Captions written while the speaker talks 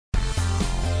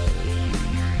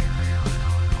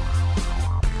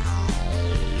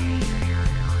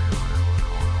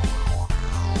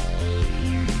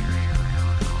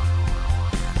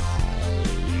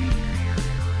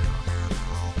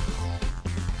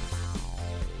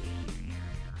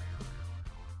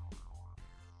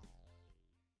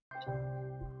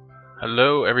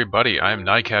Hello everybody, I'm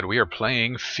Nicad. We are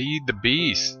playing Feed the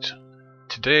Beast.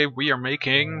 Today we are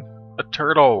making a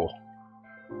turtle.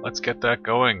 Let's get that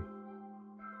going.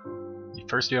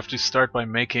 First you have to start by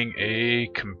making a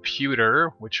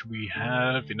computer, which we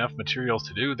have enough materials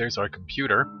to do. There's our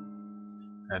computer.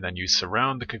 And then you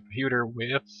surround the computer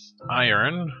with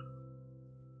iron.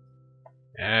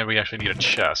 And we actually need a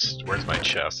chest. Where's my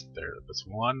chest? There, this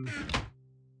one.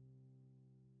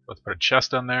 Let's put a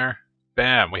chest on there.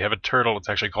 Bam! We have a turtle. It's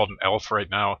actually called an elf right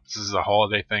now. This is a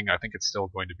holiday thing. I think it's still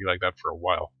going to be like that for a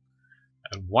while.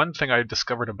 And one thing I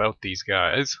discovered about these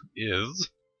guys is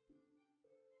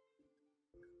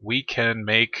we can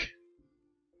make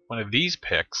one of these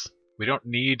picks. We don't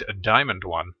need a diamond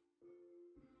one.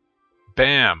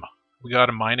 Bam! We got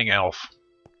a mining elf.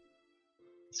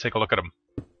 Let's take a look at him.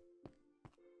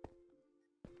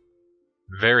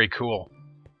 Very cool.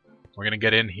 We're going to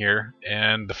get in here,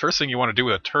 and the first thing you want to do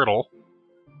with a turtle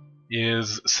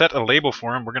is set a label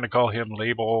for him. We're going to call him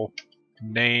label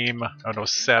name, oh no,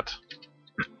 set.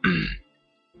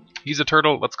 He's a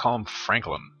turtle, let's call him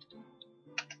Franklin.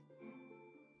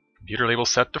 Computer label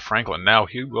set to Franklin. Now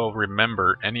he will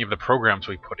remember any of the programs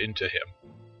we put into him.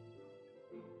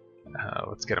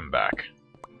 Let's get him back.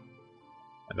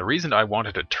 And the reason I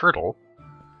wanted a turtle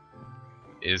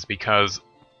is because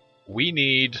we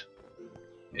need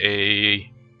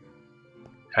a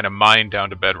kind of mine down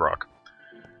to bedrock.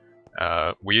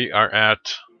 We are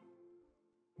at,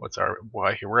 what's our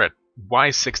Y here? We're at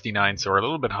Y69, so we're a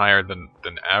little bit higher than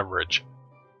average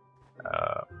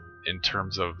in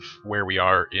terms of where we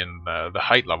are in the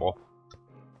height level.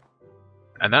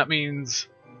 And that means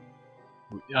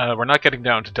we're not getting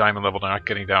down to diamond level, not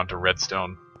getting down to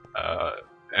redstone,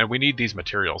 and we need these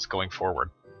materials going forward.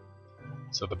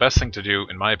 So the best thing to do,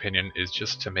 in my opinion, is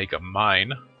just to make a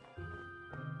mine.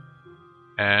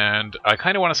 And I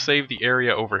kind of want to save the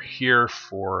area over here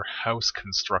for house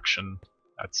construction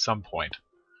at some point.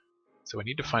 So we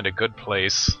need to find a good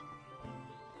place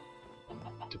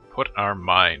to put our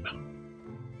mine.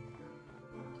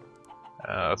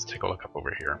 Let's take a look up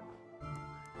over here.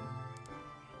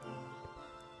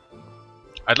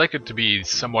 I'd like it to be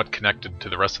somewhat connected to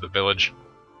the rest of the village.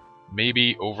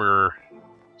 Maybe over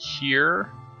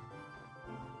here?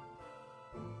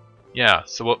 Yeah,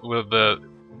 so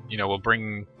we'll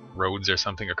bring roads or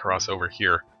something across over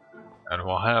here, and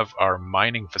we'll have our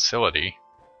mining facility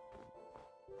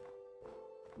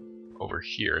over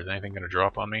here. Is anything going to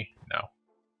drop on me? No.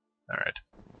 Alright.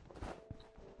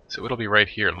 So it'll be right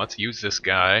here, and let's use this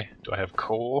guy. Do I have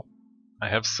coal? I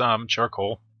have some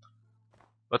charcoal.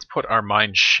 Let's put our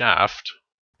mine shaft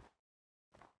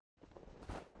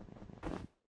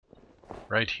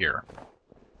right here.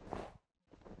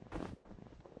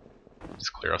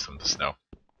 Just clear off some of the snow.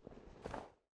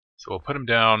 So we'll put him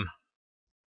down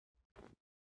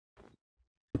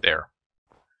there.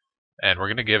 And we're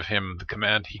going to give him the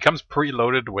command. He comes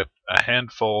preloaded with a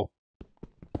handful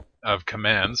of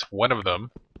commands. One of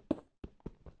them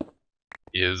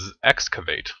is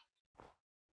excavate.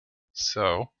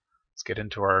 So let's get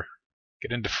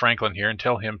into Franklin here and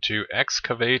tell him to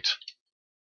excavate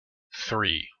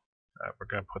 3. We're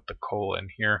going to put the coal in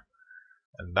here,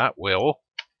 and that will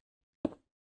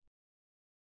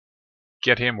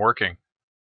get him working.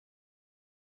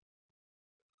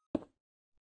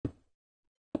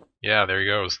 Yeah, there he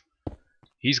goes.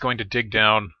 He's going to dig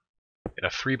down in a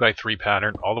 3x3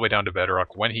 pattern all the way down to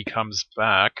bedrock. When he comes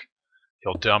back,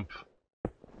 he'll dump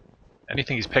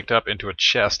anything he's picked up into a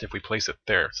chest if we place it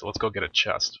there. So let's go get a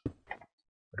chest. Or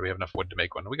do we have enough wood to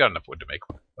make one? We got enough wood to make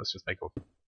one. Let's just make a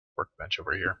workbench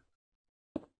over here.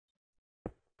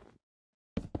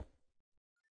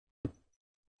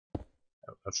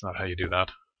 Oh, that's not how you do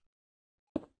that.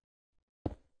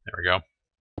 There we go.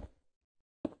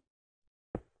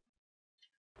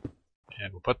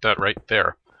 And we'll put that right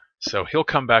there. So he'll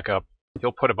come back up,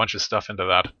 he'll put a bunch of stuff into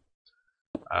that.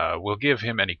 We'll give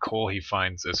him any coal he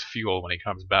finds as fuel when he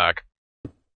comes back.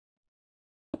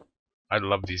 I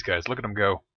love these guys, look at them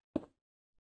go.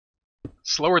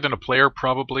 Slower than a player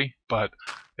probably, but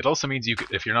it also means you can,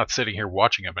 if you're not sitting here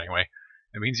watching him anyway,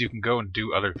 it means you can go and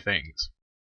do other things.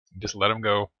 Just let him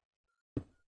go.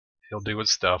 He'll do his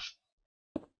stuff.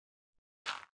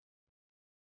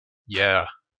 Yeah,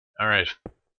 alright.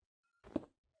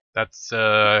 That's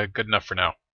good enough for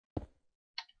now.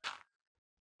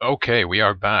 Okay, we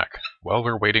are back. While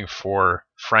we're waiting for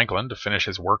Franklin to finish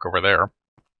his work over there,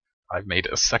 I've made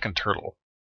a second turtle.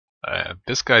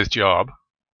 This guy's job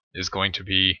is going to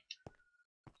be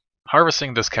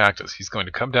harvesting this cactus. He's going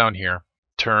to come down here,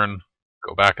 turn,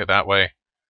 go back that way,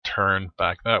 turn,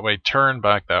 back that way, turn,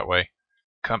 back that way,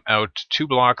 come out 2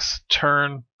 blocks,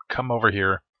 turn, come over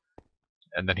here,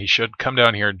 and then he should come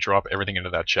down here and drop everything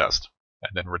into that chest,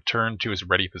 and then return to his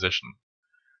ready position.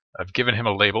 I've given him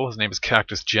a label. His name is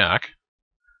Cactus Jack,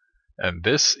 and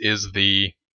this is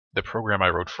the program I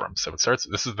wrote for him. So it starts.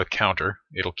 This is the counter.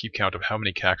 It'll keep count of how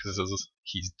many cactuses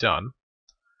he's done.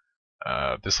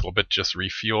 This little bit just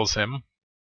refuels him.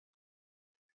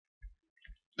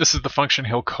 This is the function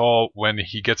he'll call when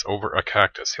he gets over a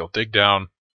cactus. He'll dig down,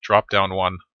 drop down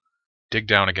one, dig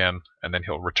down again, and then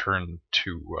he'll return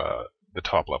to the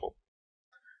top level.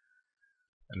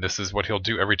 And this is what he'll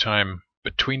do every time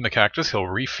between the cactus. He'll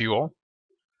refuel,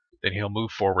 then he'll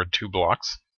move forward 2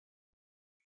 blocks.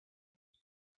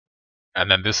 And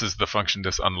then this is the function,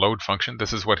 this unload function.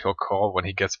 This is what he'll call when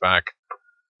he gets back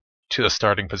to the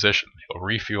starting position. He'll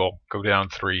refuel, go down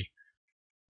 3.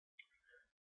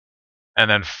 And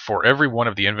then for every one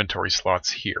of the inventory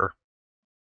slots here,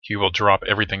 he will drop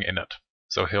everything in it.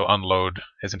 So he'll unload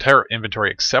his entire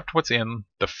inventory except what's in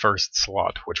the first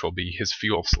slot, which will be his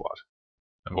fuel slot.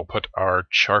 And we'll put our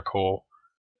charcoal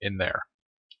in there.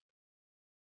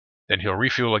 Then he'll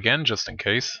refuel again just in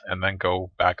case, and then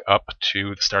go back up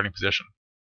to the starting position.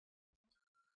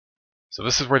 So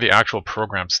this is where the actual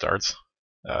program starts.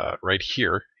 Right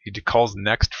here, he calls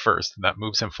next first, and that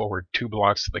moves him forward 2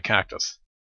 blocks to the cactus.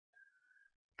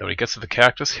 Then when he gets to the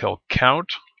cactus, he'll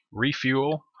count,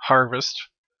 refuel, harvest,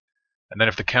 and then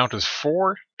if the count is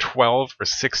 4, 12, or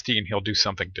 16, he'll do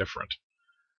something different.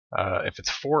 If it's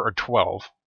 4 or 12,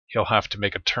 he'll have to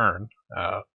make a turn.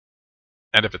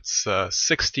 And if it's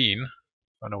 16,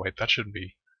 oh no wait, this should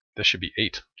be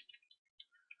 8.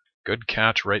 Good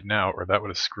catch right now, or that would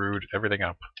have screwed everything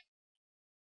up.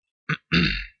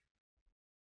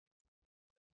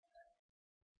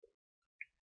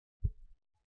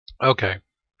 Okay.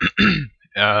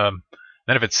 Then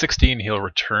if it's 16, he'll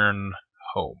return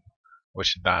home,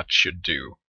 which that should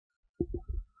do.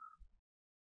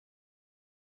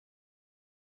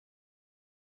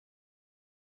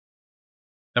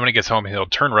 Then when he gets home, he'll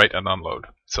turn right and unload.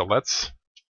 So let's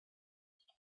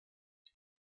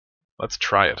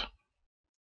try it.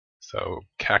 So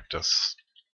cactus.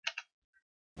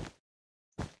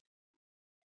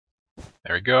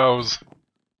 There he goes.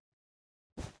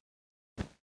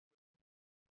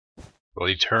 Will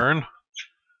he turn?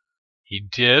 He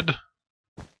did.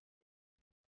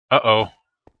 Uh-oh.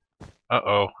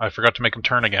 Uh-oh. I forgot to make him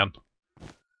turn again.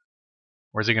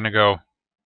 Where's he gonna go?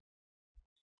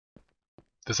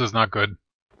 This is not good.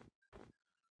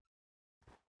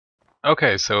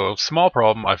 Okay, so small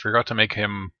problem. I forgot to make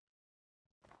him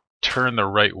turn the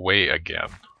right way again.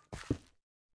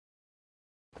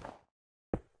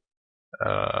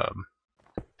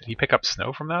 Did he pick up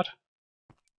snow from that?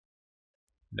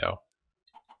 No.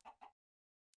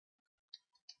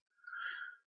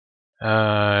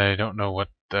 I don't know what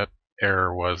that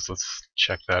error was. Let's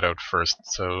check that out first.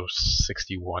 So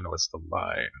 61 was the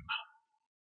line.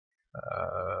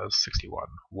 61.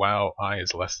 While I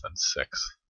is less than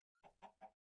 6.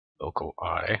 Local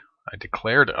I. I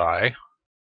declared I.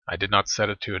 I did not set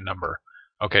it to a number.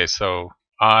 Okay, so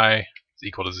I is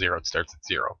equal to 0. It starts at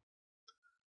 0.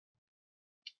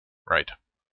 Right.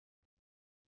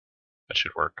 That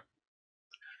should work.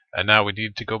 And now we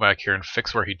need to go back here and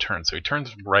fix where he turns. So he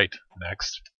turns right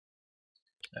next.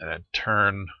 And then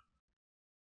turn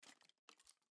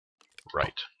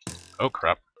right. Oh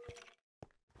crap.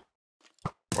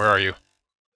 Where are you?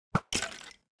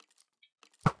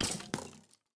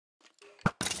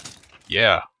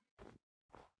 Yeah.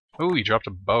 Ooh, he dropped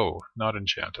a bow. Not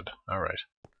enchanted. Alright.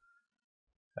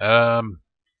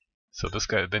 So this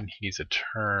guy, then he needs a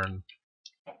turn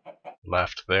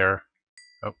left there.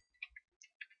 Oh.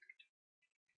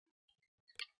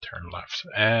 Turn left.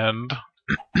 And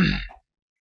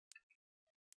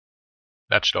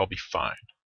that should all be fine.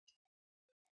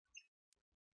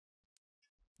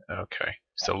 Okay,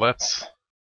 so let's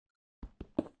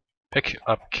pick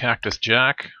up Cactus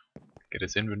Jack, get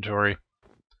his inventory.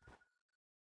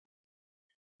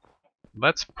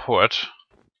 Let's put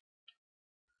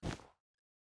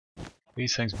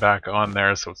these things back on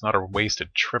there so it's not a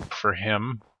wasted trip for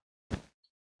him.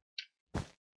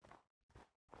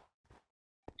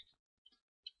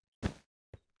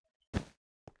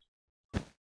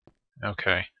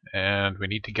 Okay, and we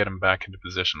need to get him back into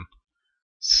position.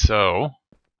 So,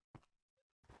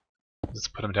 let's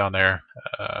put him down there.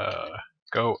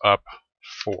 Go up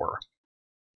 4.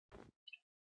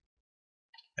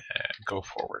 And go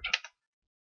forward.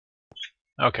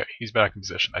 Okay, he's back in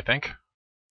position, I think.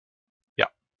 Yeah.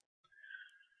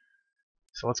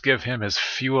 So let's give him his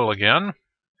fuel again.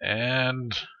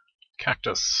 And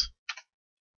cactus.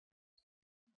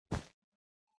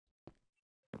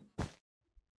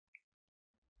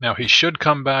 Now he should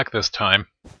come back this time.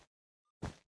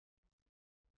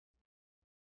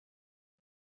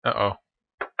 Uh-oh.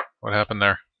 What happened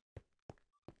there?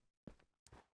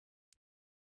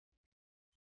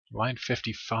 Line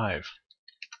 55.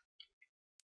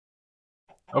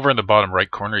 Over in the bottom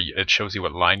right corner, it shows you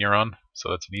what line you're on,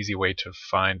 so that's an easy way to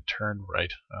find turn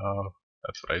right. Oh,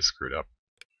 that's what I screwed up.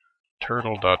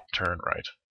 Turtle.turn right.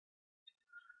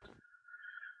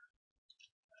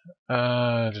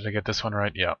 Did I get this one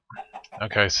right? Yeah.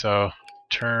 Okay, so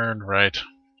turn right,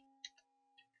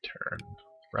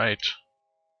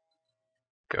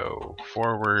 go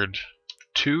forward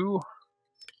 2,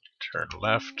 turn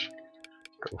left,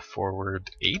 go forward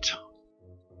 8.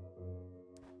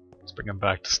 Let's bring him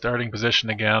back to starting position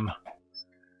again.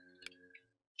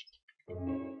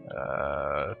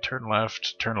 Turn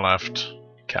left,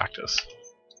 cactus.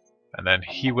 And then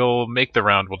he will make the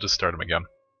round, we'll just start him again.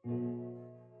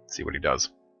 See what he does.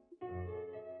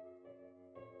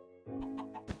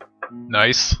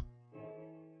 Nice.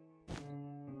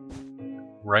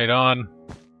 Right on.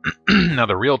 Now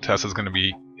the real test is going to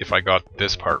be if I got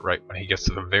this part right when he gets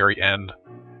to the very end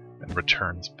and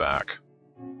returns back.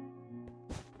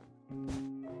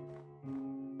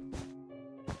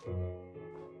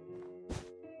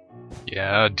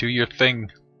 Yeah, do your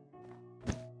thing.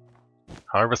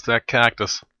 Harvest that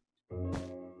cactus.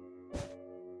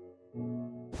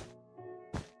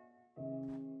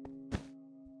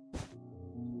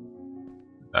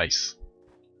 Nice.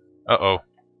 Uh-oh.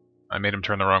 I made him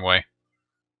turn the wrong way.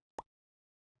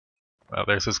 Well,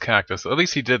 there's his cactus. At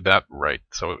least he did that right.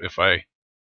 So if I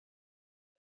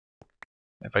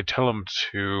tell him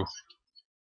to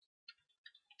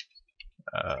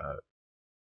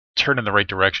turn in the right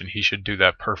direction, he should do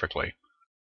that perfectly.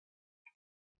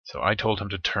 So I told him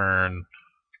to turn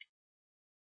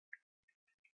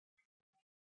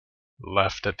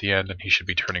left at the end, and he should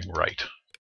be turning right.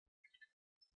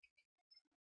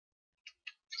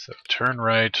 So turn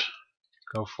right,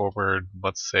 go forward,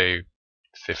 let's say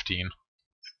 15.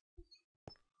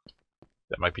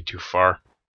 That might be too far.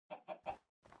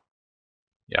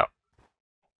 Yeah.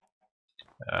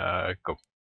 Go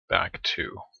back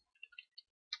 2.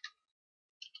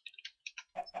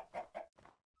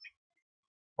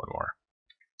 One more.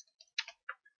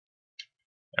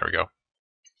 There we go.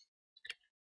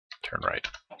 Turn right.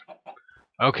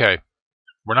 Okay.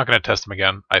 We're not going to test him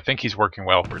again. I think he's working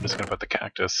well. We're just going to put the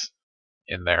cactus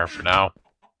in there for now.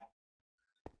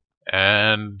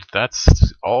 And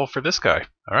that's all for this guy.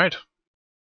 Alright.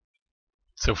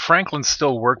 So Franklin's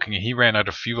still working. He ran out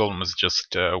of fuel and was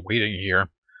just waiting here.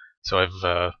 So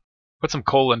I've put some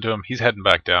coal into him. He's heading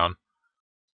back down.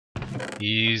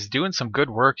 He's doing some good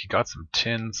work. He got some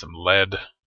tin, some lead,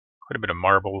 quite a bit of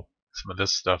marble, some of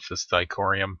this stuff, this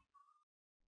dicorium.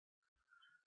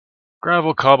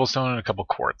 Gravel, cobblestone, and a couple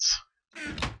quartz.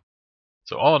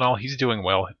 So all in all, he's doing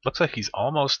well. It looks like he's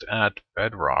almost at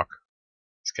bedrock.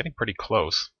 He's getting pretty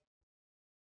close.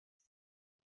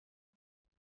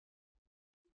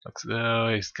 Looks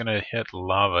he's gonna hit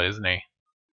lava, isn't he?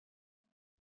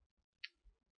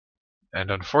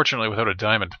 And unfortunately, without a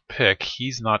diamond to pick,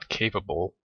 he's not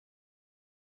capable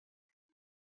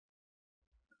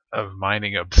of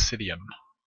mining obsidian.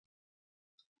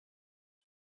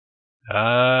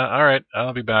 Alright,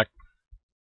 I'll be back.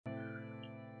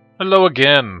 Hello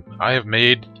again! I have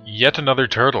made yet another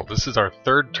turtle. This is our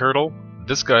third turtle.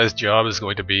 This guy's job is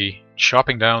going to be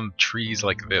chopping down trees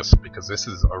like this, because this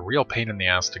is a real pain in the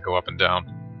ass to go up and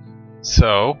down.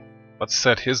 So, let's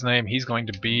set his name. He's going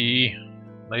to be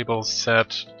label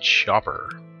set chopper.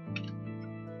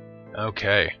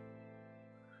 Okay.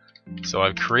 So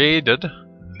I've created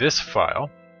this file,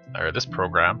 or this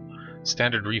program,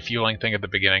 standard refueling thing at the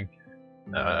beginning.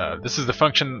 This is the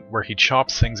function where he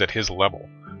chops things at his level.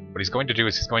 What he's going to do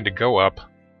is he's going to go up,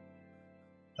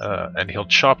 and he'll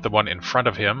chop the one in front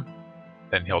of him,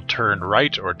 then he'll turn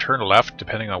right or turn left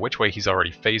depending on which way he's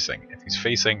already facing. If he's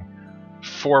facing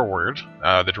forward,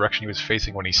 the direction he was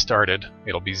facing when he started,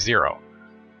 it'll be 0.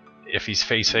 If he's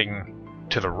facing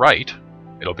to the right,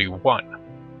 it'll be 1,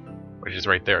 which is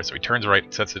right there. So he turns right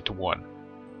and sets it to 1.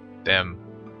 Then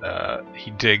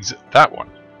he digs that one.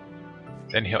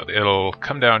 Then it'll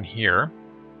come down here.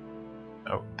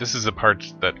 Oh, this is the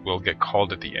part that will get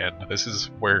called at the end. This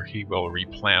is where he will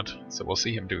replant, so we'll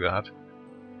see him do that.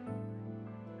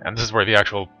 And this is where the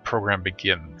actual program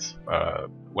begins,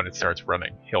 when it starts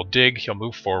running. He'll dig, he'll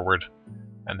move forward,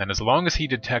 and then as long as he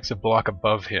detects a block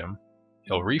above him,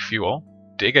 he'll refuel,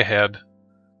 dig ahead,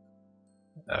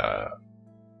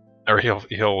 or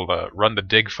he'll run the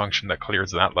dig function that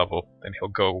clears that level, then he'll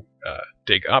go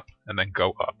dig up, and then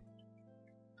go up.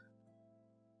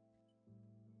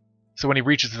 So when he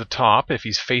reaches the top, if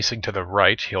he's facing to the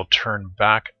right, he'll turn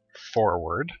back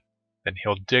forward. Then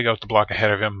he'll dig out the block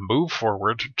ahead of him, move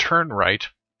forward, turn right,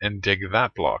 and dig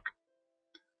that block.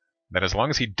 Then as long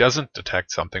as he doesn't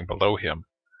detect something below him,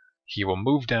 he will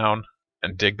move down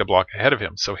and dig the block ahead of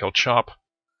him. So he'll chop,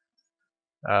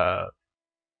 and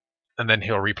then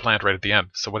he'll replant right at the end.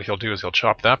 So what he'll do is he'll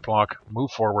chop that block, move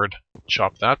forward,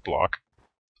 chop that block,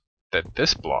 then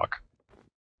this block,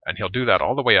 and he'll do that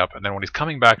all the way up, and then when he's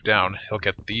coming back down, he'll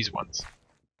get these ones.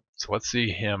 So let's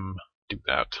see him do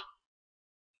that.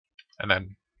 And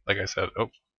then, like I said,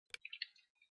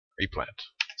 replant.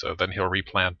 So then he'll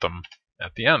replant them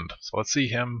at the end. So let's see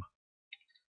him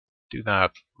do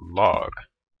that log.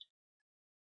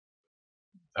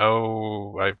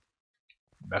 Oh, I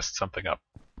messed something up.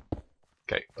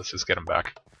 Okay, let's just get him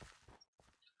back.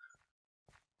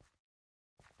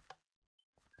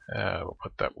 We'll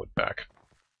put that wood back.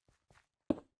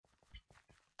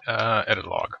 Edit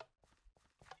log.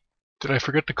 Did I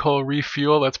forget to call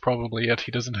refuel? That's probably it.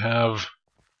 He doesn't have...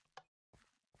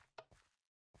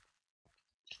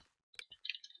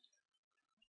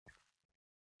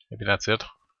 Maybe that's it.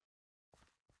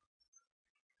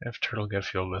 If turtle get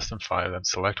fuel less than 5, then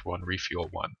select 1, refuel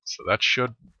 1. So that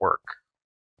should work.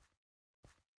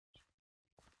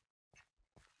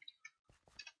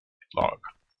 Log.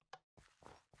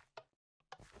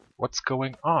 What's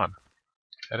going on?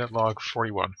 Edit log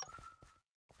 41.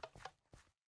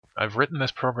 I've written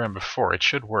this program before. It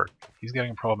should work. He's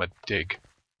getting a problem at dig.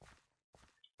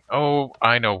 Oh,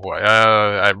 I know why.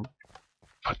 I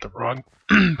put the wrong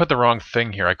put the wrong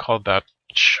thing here. I called that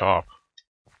chop.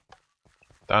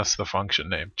 That's the function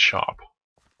name, chop.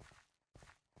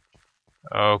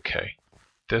 Okay.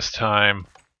 This time,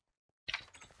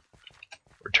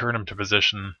 return him to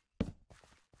position.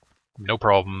 No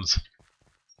problems.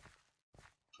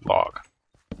 Log.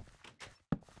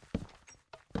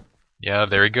 Yeah,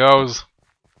 there he goes.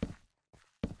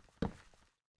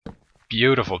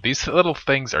 Beautiful. These little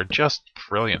things are just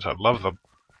brilliant. I love them.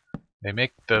 They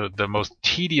make the most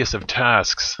tedious of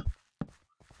tasks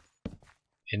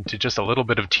into just a little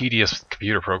bit of tedious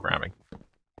computer programming.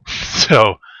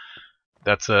 So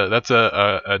that's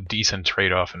a decent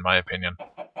trade-off in my opinion.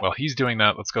 While he's doing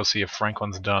that, let's go see if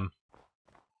Franklin's done.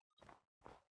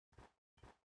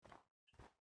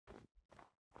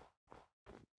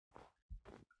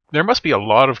 There must be a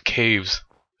lot of caves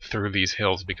through these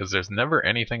hills because there's never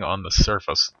anything on the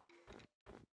surface.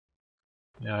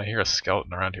 Yeah, I hear a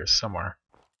skeleton around here somewhere.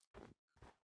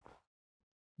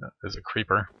 Oh, there's a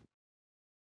creeper.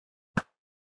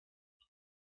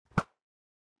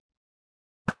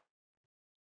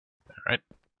 Alright.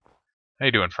 How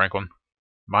you doing, Franklin?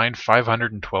 Mine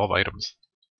 512 items.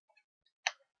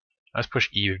 Let's push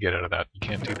E to get out of that. You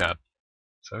can't do that.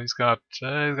 So he's got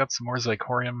some more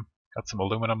zirconium. Got some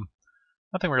aluminum.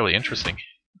 Nothing really interesting.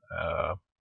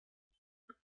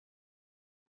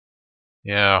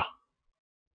 Yeah.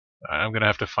 I'm gonna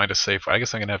have to find a safe. I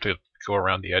guess I'm gonna have to go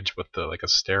around the edge with like a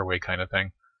stairway kind of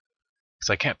thing.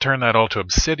 Because I can't turn that all to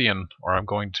obsidian, or I'm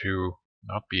going to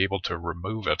not be able to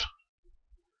remove it.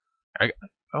 I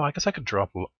guess I could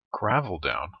drop gravel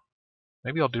down.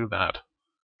 Maybe I'll do that.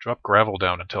 Drop gravel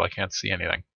down until I can't see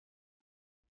anything.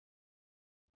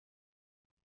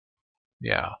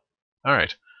 Yeah.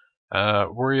 Alright.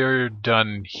 We're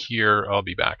done here. I'll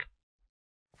be back.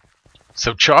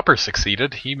 So Chopper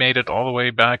succeeded. He made it all the way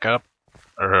back up.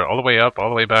 Or all the way up, all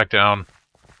the way back down.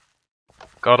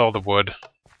 Got all the wood.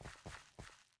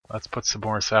 Let's put some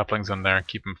more saplings in there and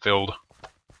keep them filled.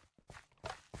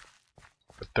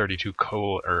 Put 32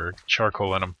 coal or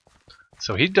charcoal in them.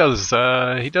 So he does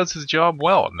his job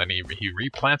well, and then he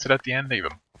replants it at the end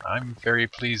even. I'm very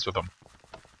pleased with him.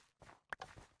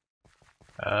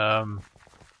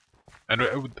 And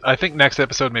I think next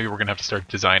episode maybe we're gonna have to start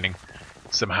designing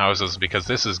some houses because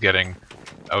this is getting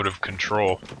out of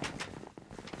control.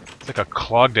 It's like a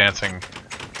clog dancing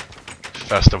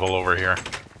festival over here.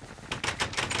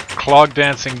 Clog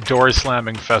dancing, door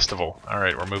slamming festival.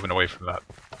 Alright, we're moving away from that.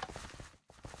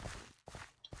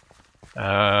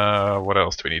 What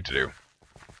else do we need to do?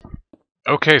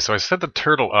 Okay, so I set the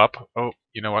turtle up. Oh,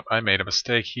 you know what? I made a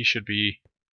mistake. He should be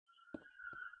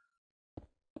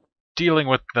dealing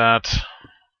with that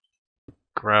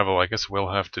gravel. I guess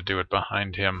we'll have to do it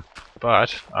behind him.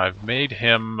 But I've made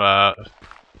him a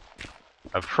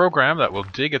program that will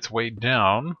dig its way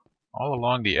down all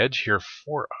along the edge here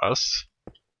for us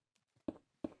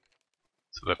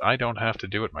so that I don't have to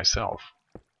do it myself.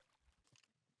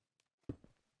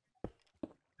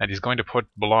 And he's going to put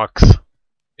blocks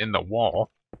in the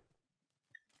wall.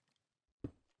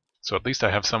 So at least I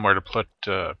have somewhere to put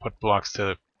blocks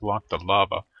to block the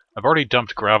lava. I've already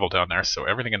dumped gravel down there, so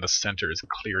everything in the center is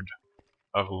cleared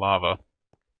of lava.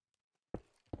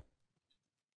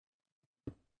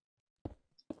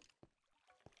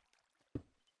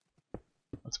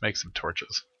 Let's make some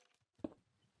torches.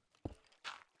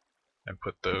 And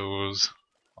put those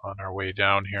on our way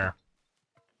down here.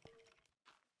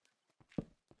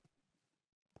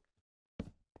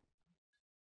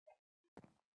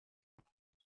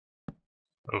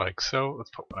 Like so.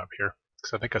 Let's put one up here,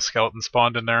 because I think a skeleton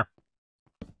spawned in there.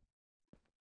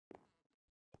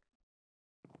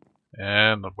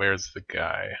 And where's the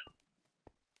guy?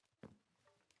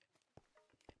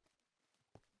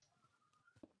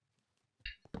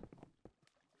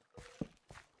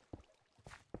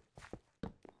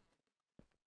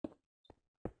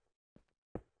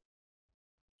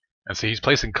 And see, he's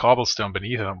placing cobblestone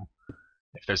beneath him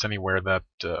if there's anywhere that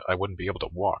I wouldn't be able to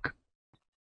walk.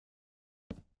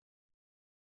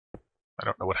 I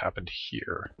don't know what happened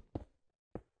here.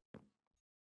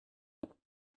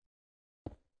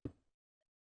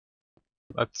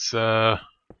 Let's hey.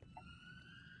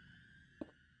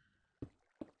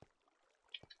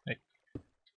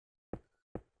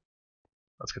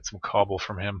 Let's get some cobble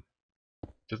from him.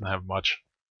 Doesn't have much.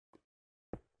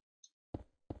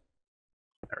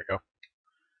 There we go.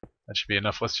 That should be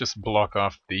enough. Let's just block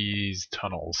off these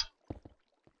tunnels.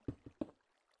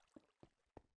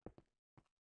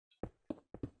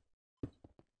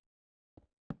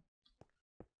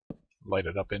 Light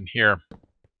it up in here.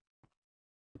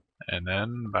 And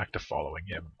then back to following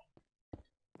him.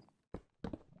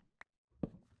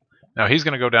 Now he's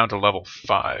going to go down to level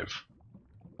 5.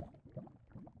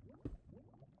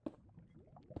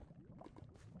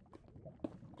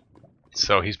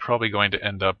 So he's probably going to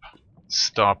end up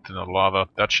stopped in the lava.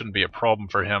 That shouldn't be a problem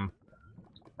for him.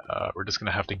 We're just going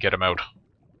to have to get him out.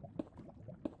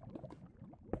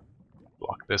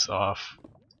 Block this off.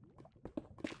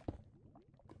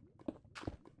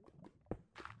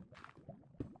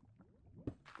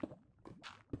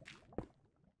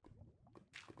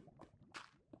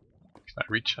 Can I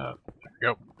reach out? There we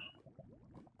go.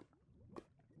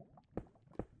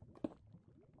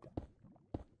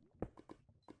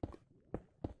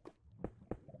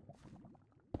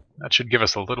 That should give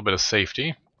us a little bit of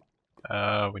safety.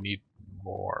 We need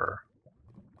more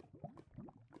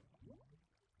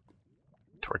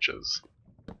torches.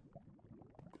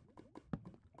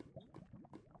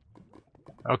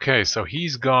 Okay, so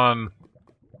he's gone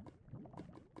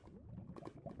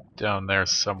down there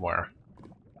somewhere.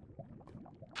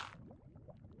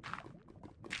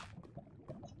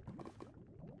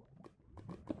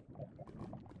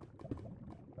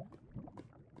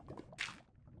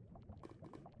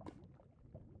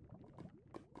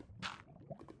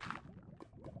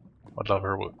 What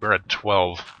level? We're at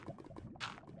 12.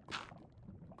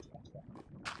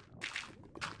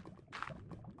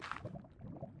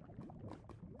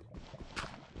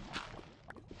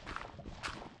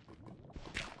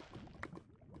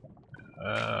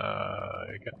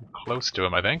 Getting close to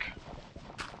him, I think.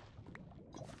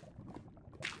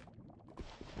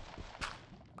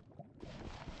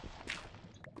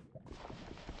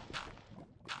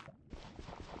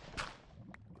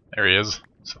 There he is.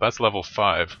 So that's level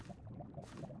 5.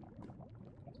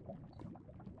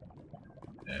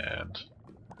 And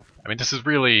I mean, this is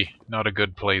really not a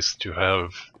good place to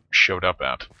have showed up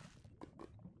at.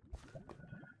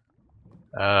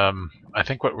 I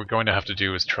think what we're going to have to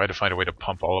do is try to find a way to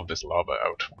pump all of this lava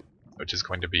out, which is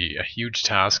going to be a huge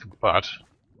task, but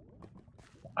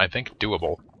I think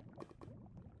doable.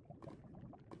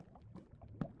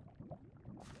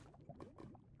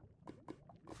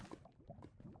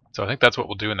 So I think that's what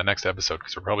we'll do in the next episode,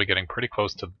 because we're probably getting pretty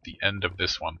close to the end of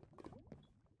this one.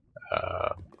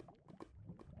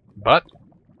 But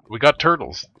we got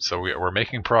turtles, so we're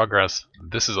making progress.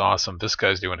 This is awesome. This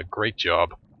guy's doing a great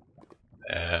job.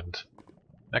 And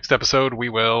next episode we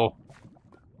will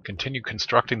continue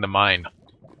constructing the mine.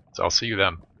 So I'll see you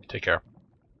then. Take care.